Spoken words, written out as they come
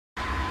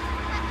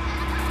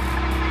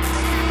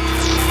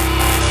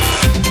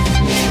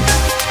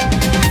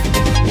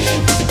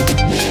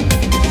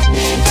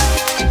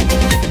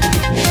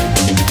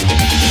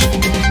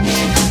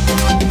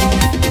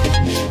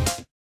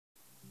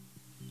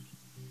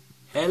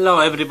Hello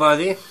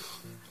everybody,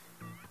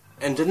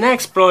 and the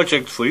next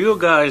project for you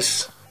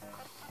guys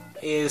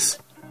is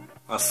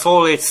a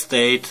solid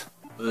state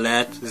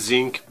lead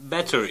zinc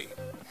battery.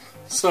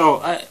 So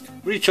I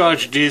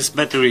recharge this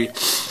battery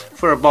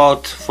for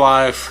about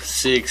 5,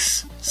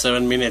 6,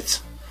 7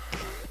 minutes,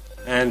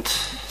 and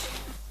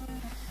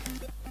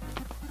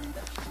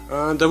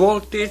the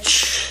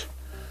voltage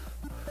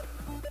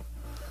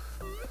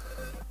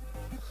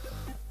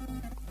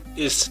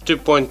is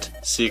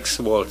 2.6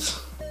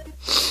 volts.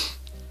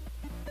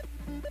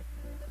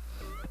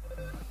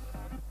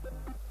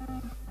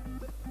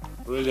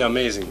 Really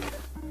amazing.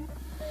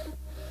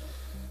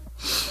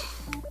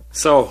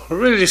 So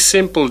really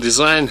simple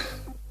design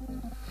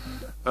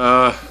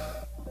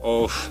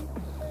of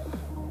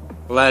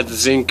lead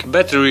zinc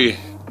battery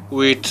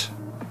with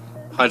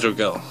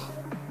hydrogel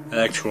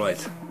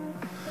electrolyte.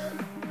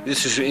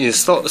 This is in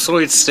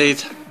solid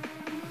state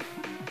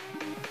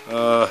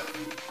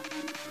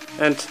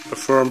and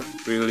perform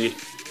really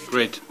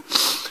great.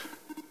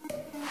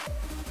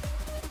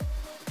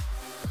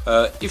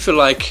 If you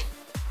like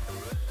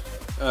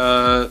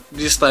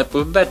this type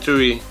of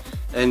battery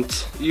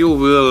and you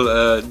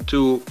will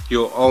do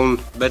your own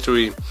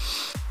battery,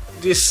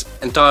 this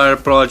entire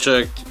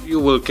project you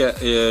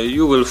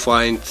will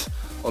find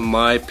on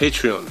my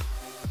Patreon.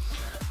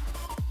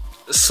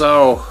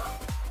 So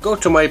go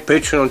to my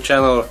Patreon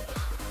channel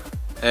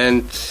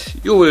and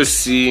you will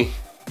see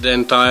the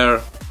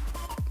entire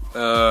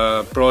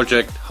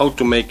project, how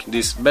to make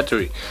this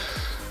battery.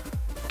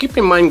 Keep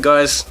in mind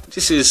guys,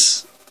 this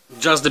is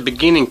just the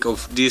beginning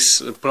of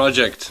this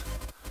project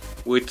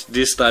with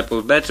this type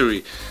of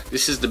battery.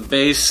 This is the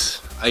base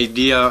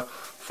idea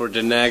for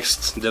the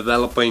next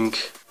developing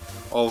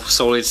of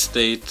solid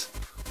state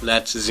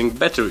lead zinc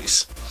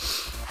batteries.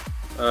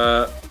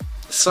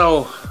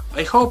 So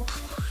I hope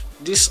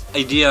this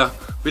idea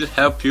will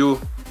help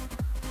you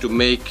to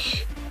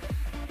make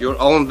your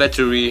own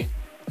battery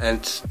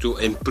and to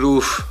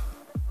improve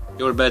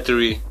your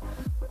battery.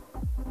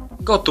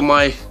 Go to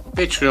my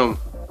Patreon.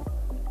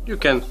 You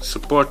can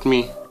support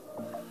me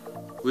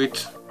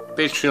with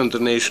Patreon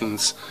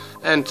donations,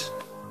 and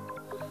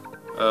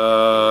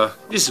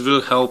this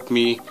will help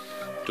me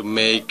to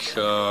make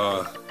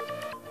the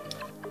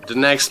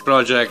next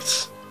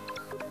projects.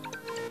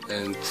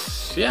 And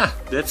yeah,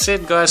 that's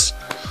it guys.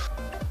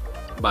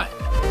 Bye.